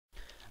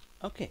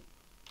Okay.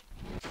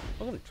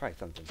 We're gonna try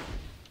something.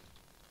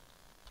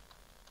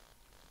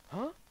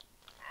 Huh?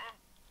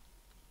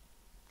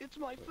 It's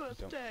my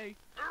first day.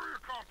 Area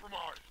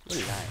compromised. What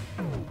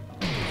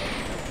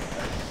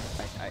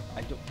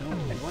I don't know.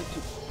 I want to.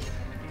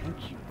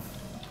 Thank you.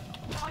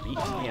 Beat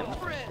me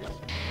up.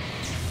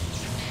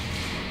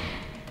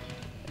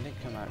 And then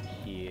come out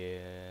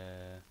here.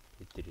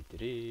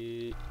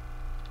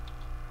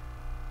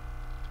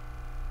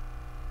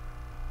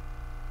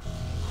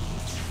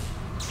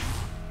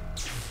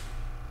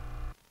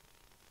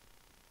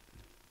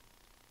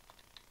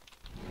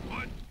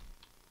 What?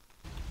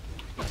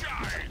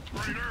 Die,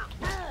 traitor!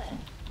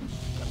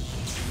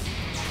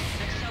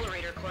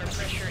 Accelerator core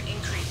pressure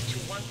increased to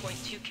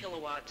 1.2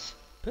 kilowatts.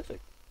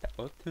 Perfect. That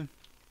worked.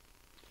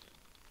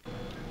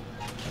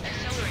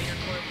 Accelerator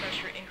core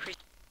pressure increased.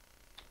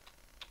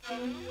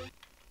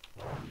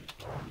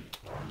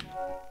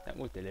 That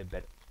worked a little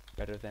bit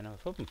better than I was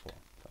hoping for.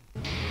 So.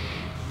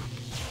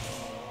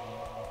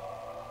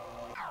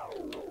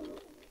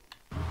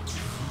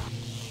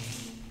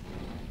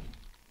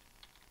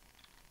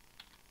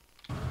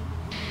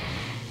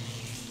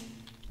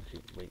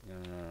 Okay, wait, no.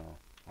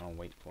 I don't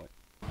wait for it.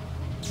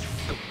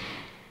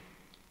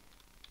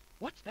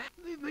 What's that?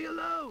 Leave me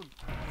alone!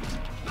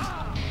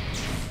 Ah!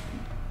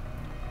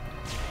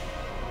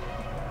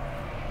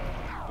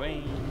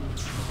 Brain.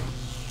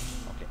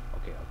 Okay.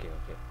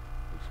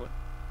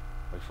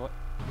 Wait for it.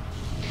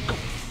 Go.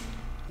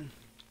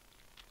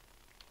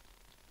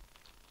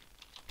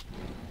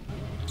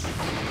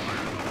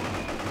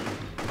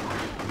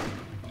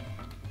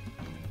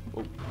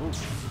 Oh.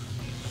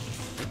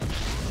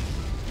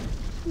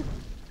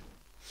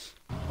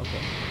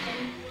 Okay.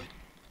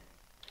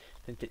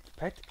 Since it's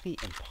practically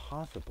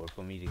impossible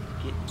for me to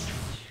get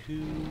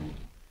to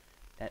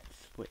that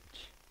switch,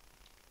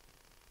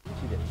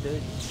 to the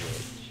third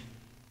switch,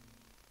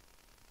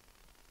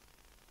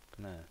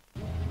 am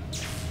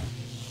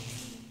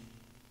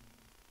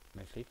I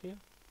safe here?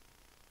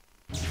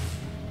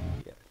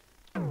 Yes.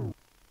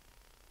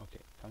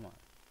 Okay, come on.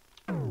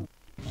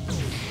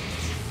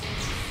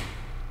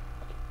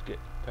 Okay, good,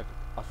 perfect,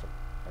 awesome.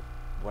 That's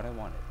what I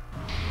wanted.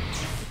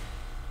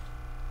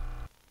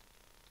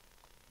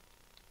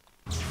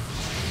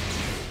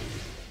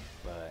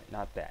 But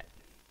not that.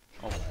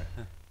 Oh my.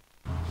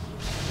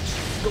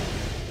 Go!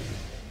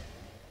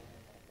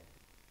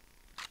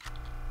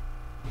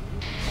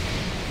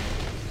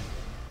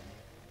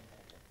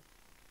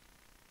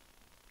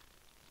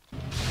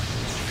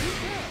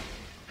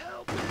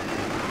 Help me!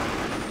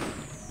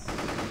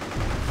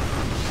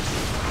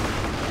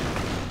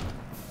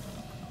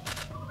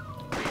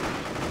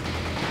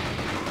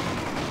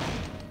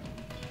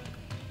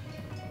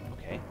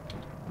 Okay,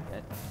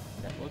 that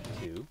worked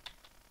too.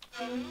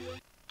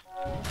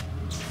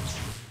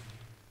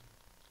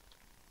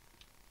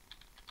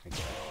 I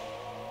guess.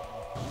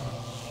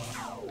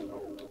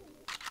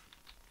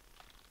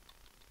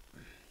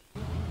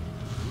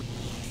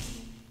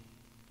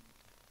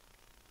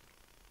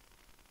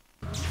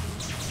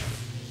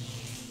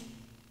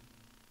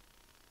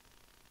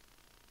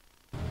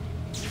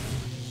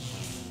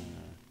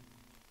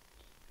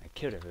 I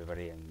killed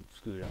everybody and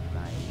screwed up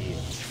my idea.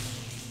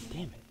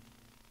 Damn it.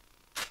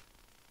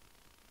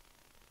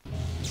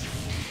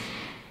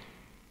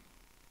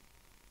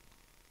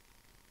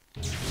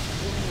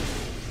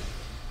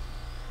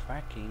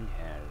 Fucking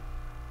hell.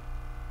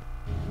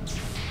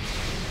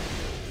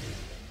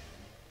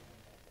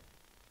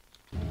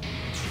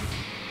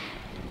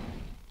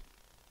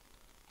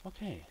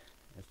 Okay,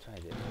 let's try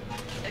this.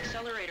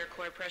 Accelerator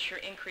core pressure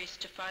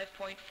increased to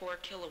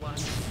 5.4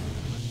 kilowatts.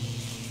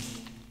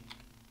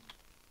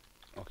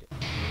 Okay.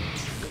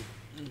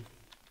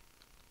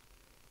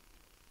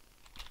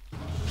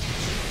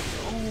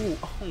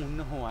 Oh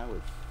no, I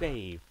was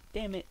safe.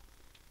 Damn it.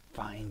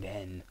 Fine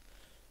then.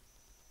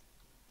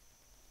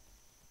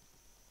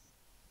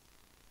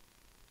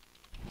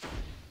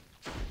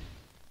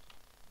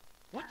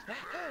 What's that?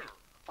 Hey!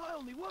 I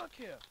only work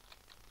here!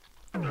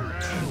 Wrong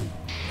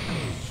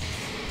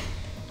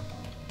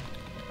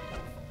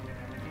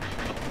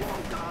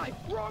guy!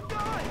 Wrong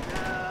guy!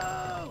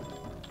 No!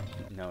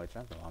 No, it's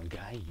not the wrong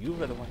guy.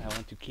 You are the one I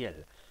want to kill.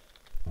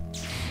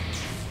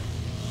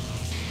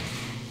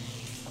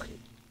 Okay.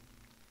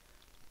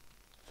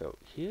 So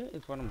here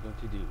is what I'm going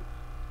to do.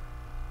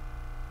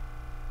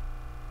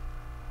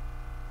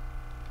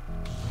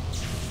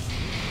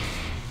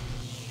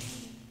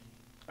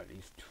 At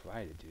least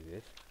try to do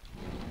this.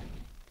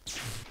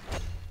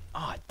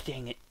 Ah,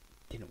 dang it.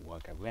 Didn't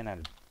work. I ran out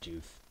of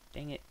juice.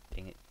 Dang it.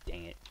 I'm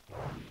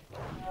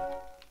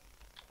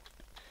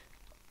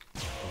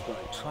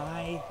gonna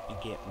try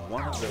and get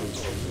one of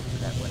those so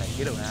that when I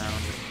get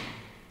around...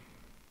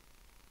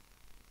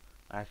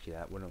 Actually,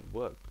 that wouldn't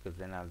work because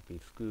then I'd be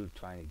screwed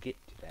trying to get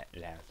to that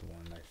last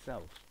one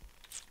myself.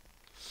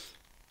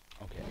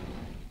 Okay.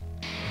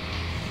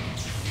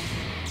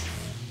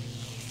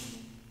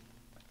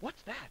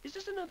 What's that? Is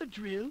this another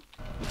drill?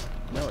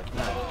 No, it's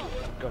not.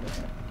 Go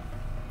ahead.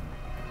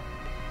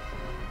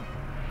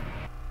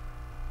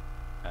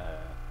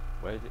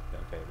 Where is it? Oh,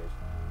 there it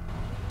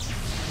is.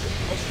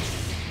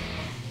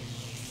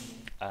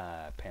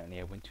 Apparently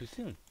I went too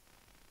soon.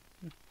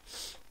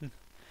 Stupid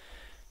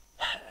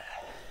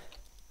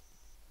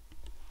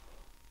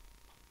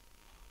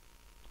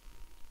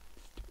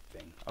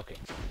thing. Okay.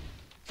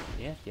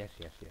 Yes.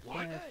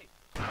 What? Yes.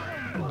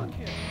 Hey, look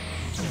here.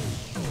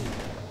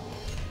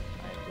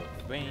 I absorb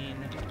the rain.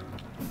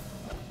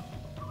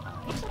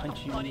 I punch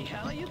you. What the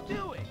hell are you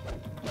doing?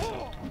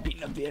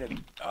 Beating up the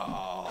enemy.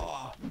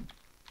 Oh.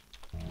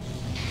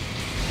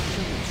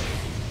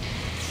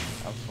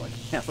 That was fun.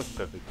 That was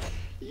perfect.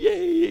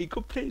 Yay!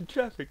 Go play in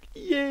traffic.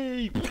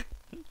 Yay!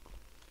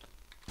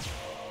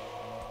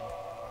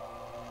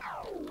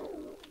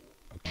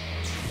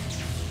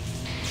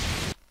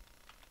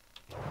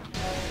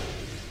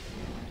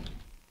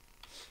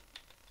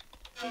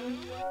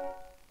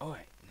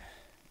 Alright.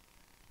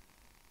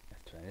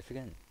 Let's try this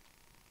again.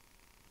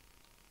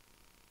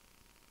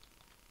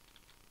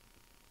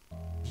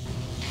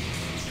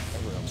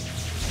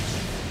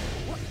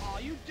 What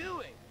are you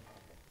doing?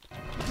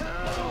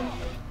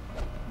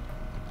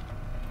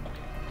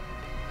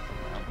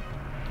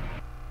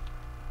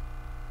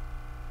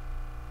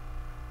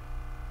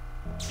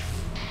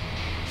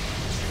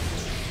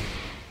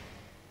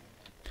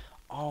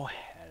 Oh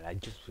hell, I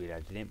just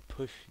realized I didn't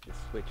push the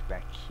switch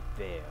back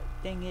there.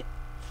 Dang it.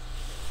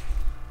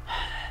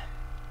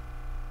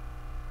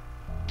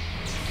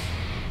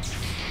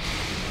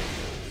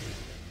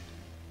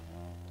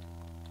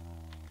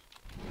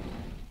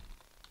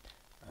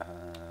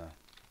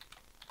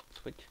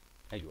 Switch?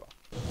 There you are.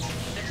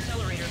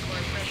 Accelerator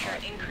core pressure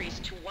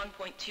increased to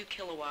 1.2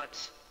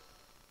 kilowatts.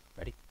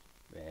 Ready?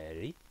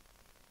 Ready?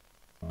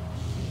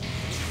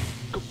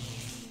 Go!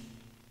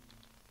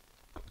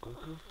 Go.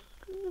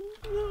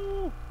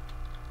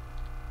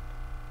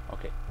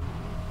 Okay.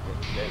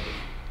 There it is.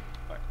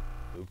 Alright.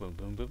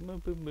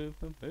 Move.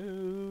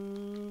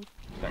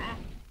 Done.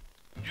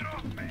 Get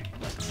off me!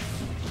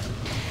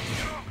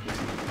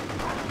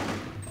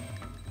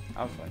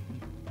 That was fun.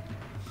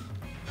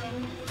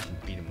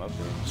 Beat him up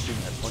and shoot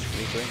him at point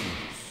blank range.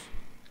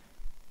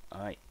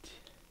 Alright.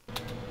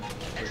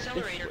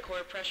 Accelerator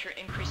core pressure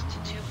increased to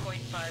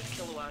 2.5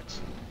 kilowatts.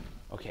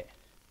 Okay.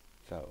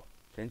 So,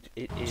 since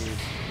it is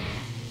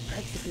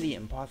practically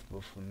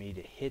impossible for me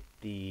to hit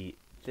the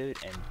third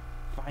and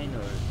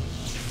final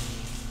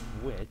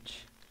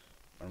switch,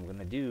 what I'm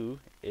gonna do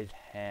is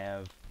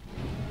have...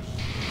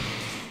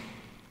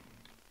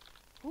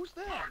 Who's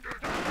there?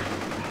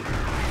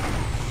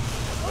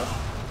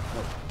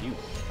 No, you.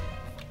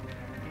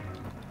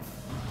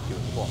 You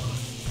was wrong.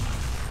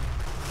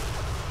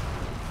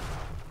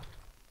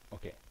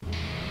 Okay.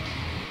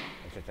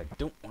 And since I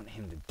don't want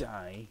him to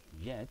die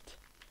yet,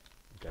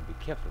 I gotta be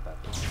careful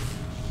about this.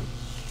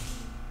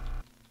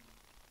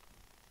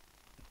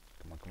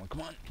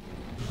 Come on.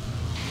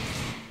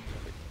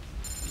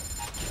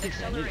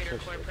 Accelerator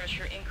core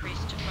pressure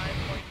increased to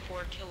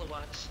 5.4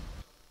 kilowatts.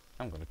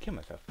 I'm gonna kill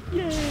myself.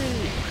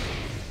 Yay!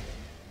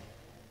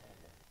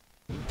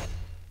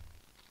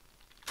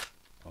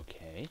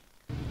 Okay.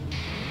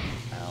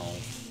 Ow.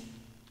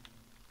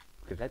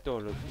 Because that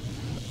door looks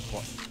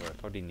important, so I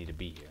probably need to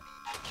be here.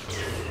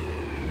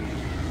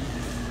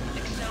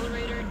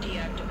 Accelerator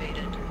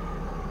deactivated.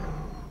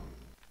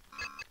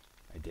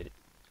 I did it.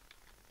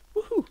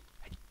 Woohoo!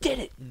 I did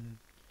it!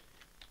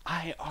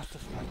 I also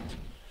slept.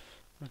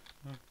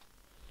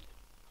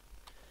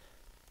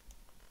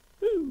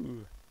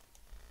 Woo!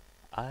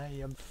 I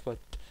am slut.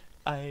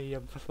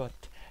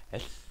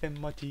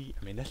 S-M-R-T.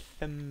 I mean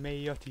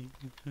S-M-A-R-T.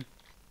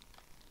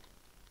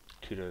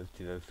 Kudos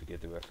to those who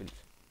get the reference.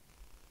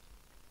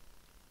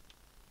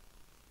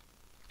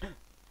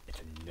 It's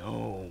a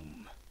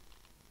gnome.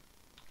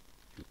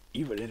 You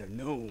evil little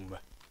gnome.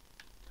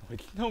 No,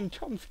 it's Gnome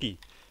Chomsky.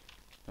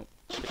 No.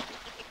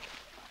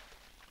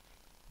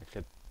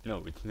 Except,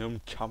 no, it's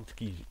Gnome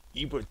Chomsky's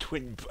evil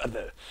twin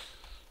brother.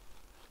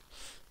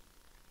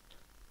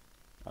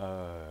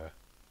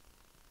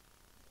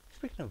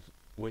 Speaking of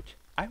which,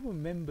 I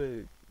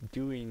remember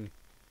doing,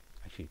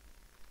 actually,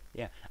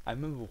 yeah, I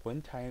remember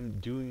one time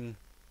doing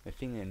a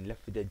thing in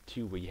Left 4 Dead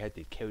 2 where you had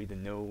to carry the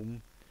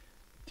gnome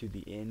to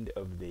the end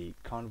of the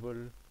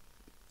carnival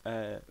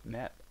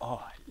map.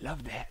 Oh, I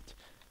love that.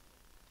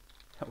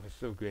 That was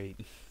so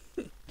great.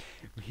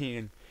 Me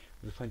and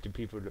a bunch of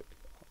people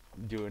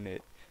doing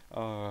it.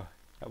 Oh,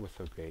 that was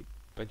so great.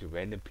 Bunch of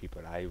random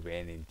people I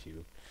ran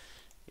into.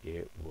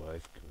 It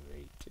was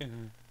great.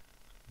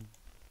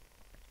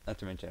 Not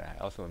to mention, I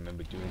also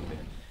remember doing the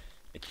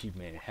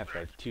achievement in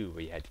Half-Life 2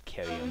 where you had to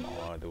carry them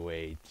all the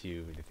way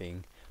to the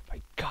thing.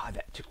 My God,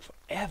 that took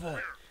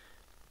forever.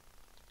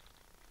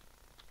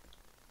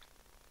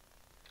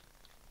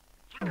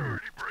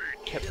 Security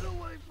breach! Kept Get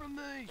away from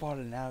me!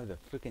 falling out of the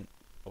freaking.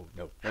 Oh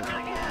no! No!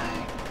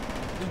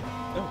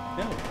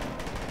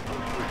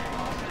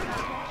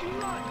 Bastard, what you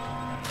like?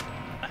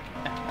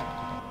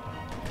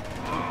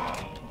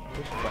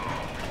 Push the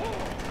button.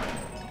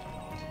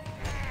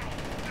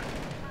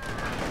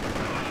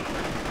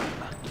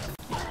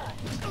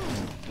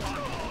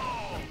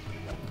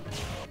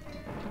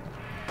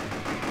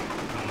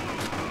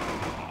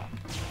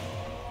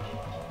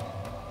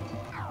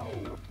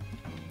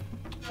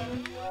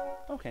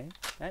 Okay,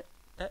 that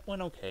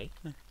went okay.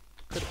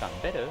 Could have gotten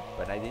better,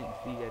 but I didn't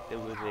see that there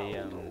was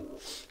a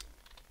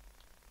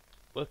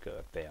worker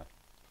up there.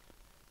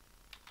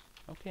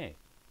 Okay.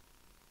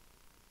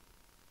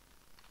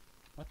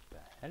 What the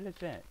hell is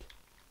that?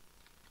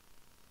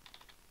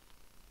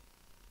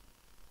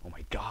 Oh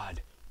my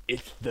god!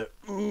 It's the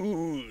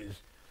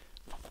ooze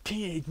from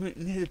Teenage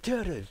Mutant Ninja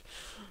Turtles!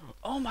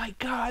 Oh my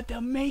god,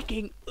 they're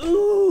making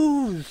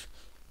ooze!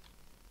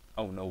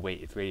 Oh no,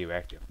 wait, it's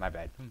radioactive. My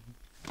bad.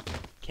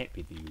 Can't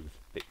be the ooze.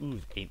 The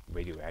ooze ain't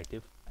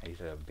radioactive. I used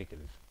to think it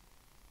is.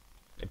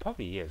 It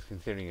probably is,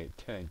 considering it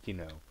turned, you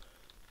know,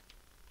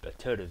 the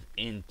turtles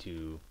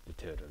into the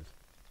turtles.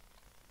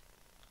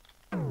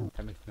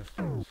 That makes no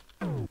sense.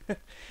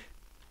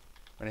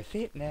 When I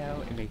say it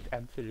now, it makes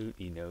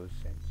absolutely no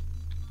sense.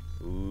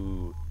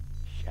 Ooh,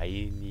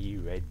 shiny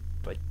red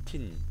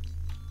button.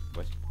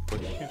 What's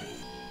push?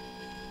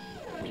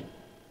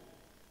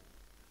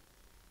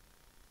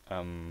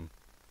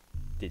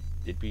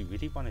 Did we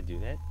really want to do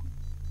that?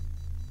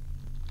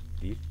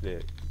 These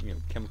the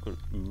chemical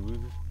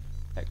ooze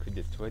that could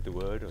destroy the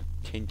world or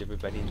change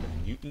everybody into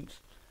mutants?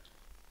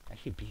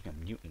 Actually, being a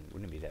mutant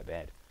wouldn't be that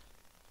bad.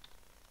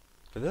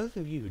 For those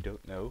of you who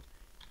don't know,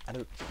 out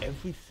of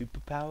every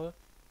superpower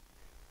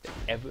that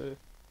ever,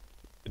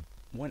 the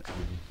one I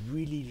would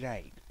really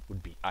like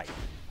would be ice.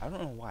 I don't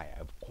know why,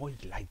 I've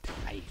always liked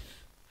ice.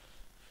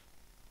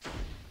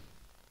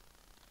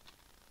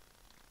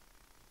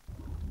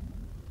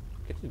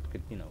 Guess it's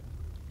because, you know,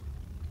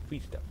 free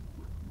stuff.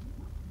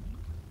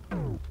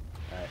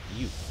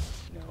 You.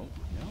 No,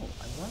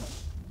 I want a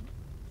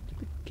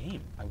stupid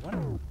game. I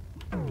want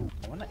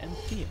to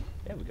MC it.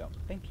 There we go.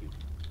 Thank you.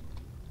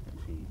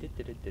 Let's see.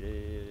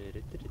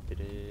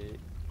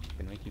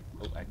 Can I make you?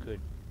 Oh, I could.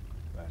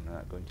 But I'm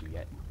not going to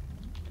yet.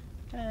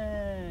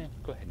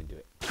 Go ahead and do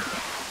it.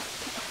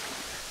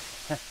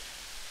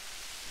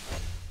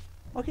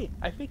 Okay,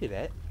 I figured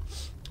that.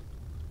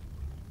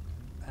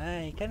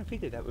 I kind of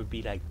figured that would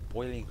be like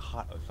boiling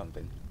hot or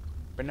something.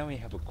 But now we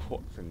have a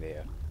corpse in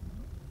there.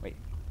 Wait,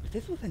 if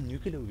this was a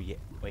nuclear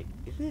wait,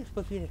 isn't it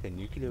supposed to be like a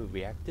nuclear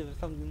reactor or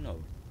something? Or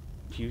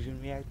fusion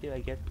reactor,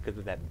 I guess, because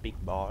of that big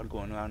ball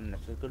going around in a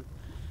circle?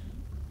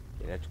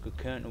 Electrical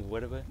current or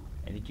whatever,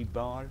 energy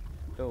ball.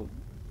 So,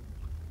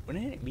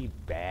 wouldn't it be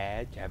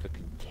bad to have a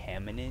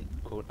contaminant,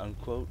 quote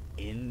unquote,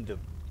 in the,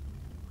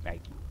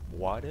 like,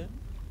 water?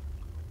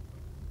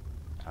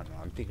 I don't know,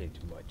 I'm thinking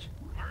too much.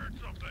 I heard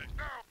something.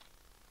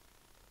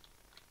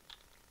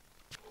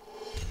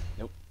 No!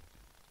 Nope.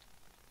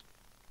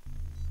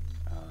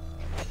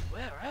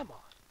 Where am I?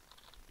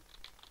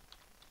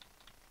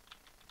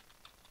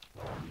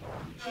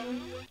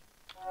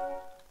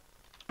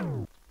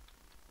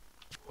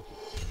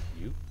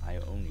 You, I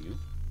own you.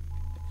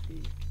 Let's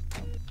see.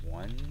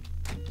 1,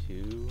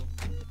 2,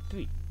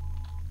 3.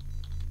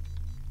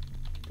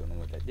 Don't know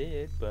what that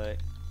did, but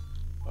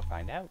we'll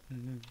find out.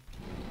 And,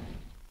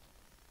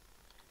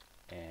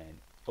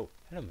 oh,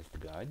 hello, Mr.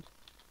 God.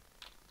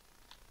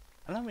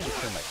 Allow me to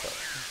kill myself.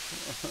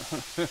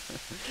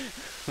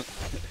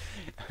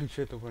 I'm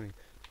sure they're wondering,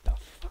 the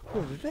fuck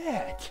was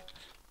that?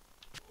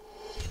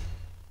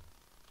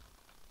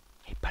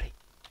 Hey, buddy.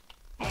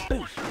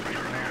 Boost!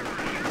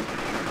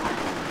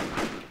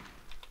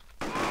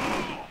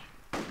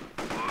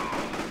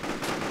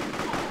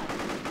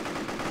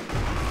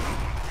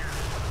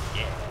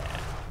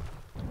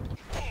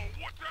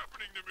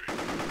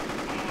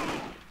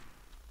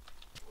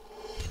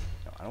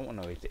 I don't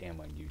want to waste the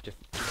ammo on you, just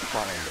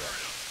fall into it.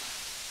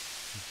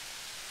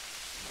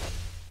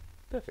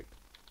 Perfect.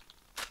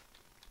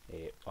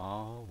 It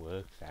all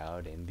works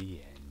out in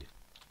the end.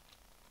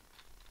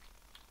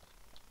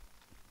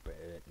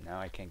 But now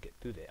I can't get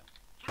through there.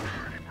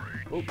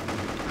 Oh.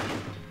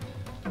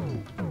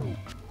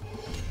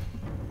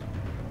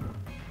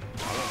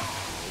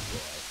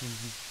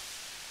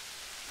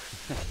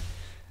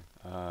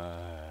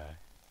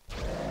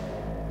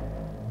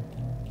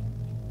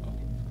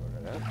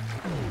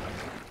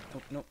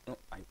 No,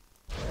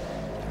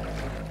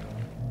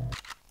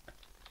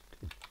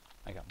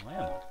 I got my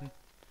ammo.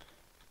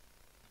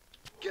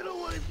 Get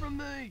away from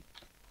me!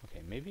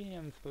 Okay, maybe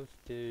I'm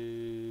supposed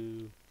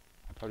to...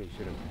 I probably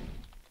should have...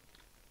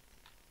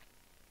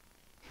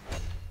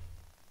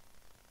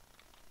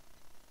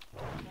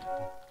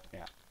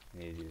 Yeah, I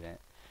need to do that.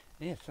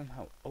 Yeah,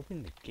 somehow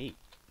open the gate.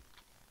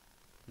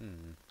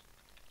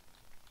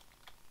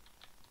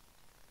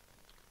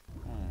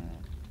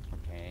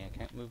 Okay, I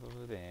can't move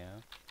over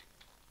there.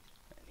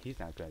 He's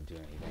not gonna do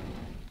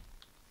anything.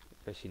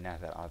 Especially now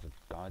that all the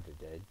guards are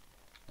dead.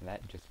 And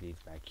that just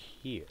leads back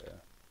here.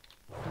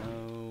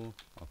 So,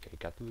 okay,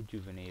 got the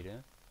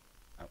rejuvenator.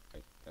 Oh,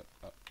 wait, no,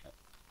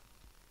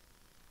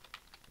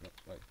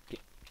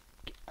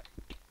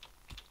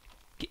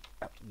 get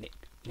up, Nick,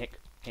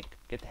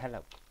 get the hell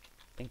out.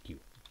 Thank you.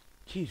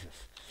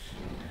 Jesus.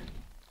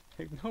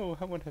 No,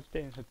 I want to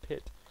stay in the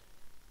pit.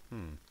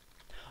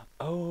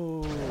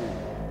 Oh,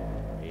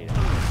 wait a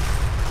minute.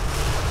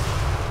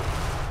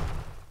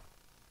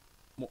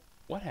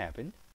 What happened?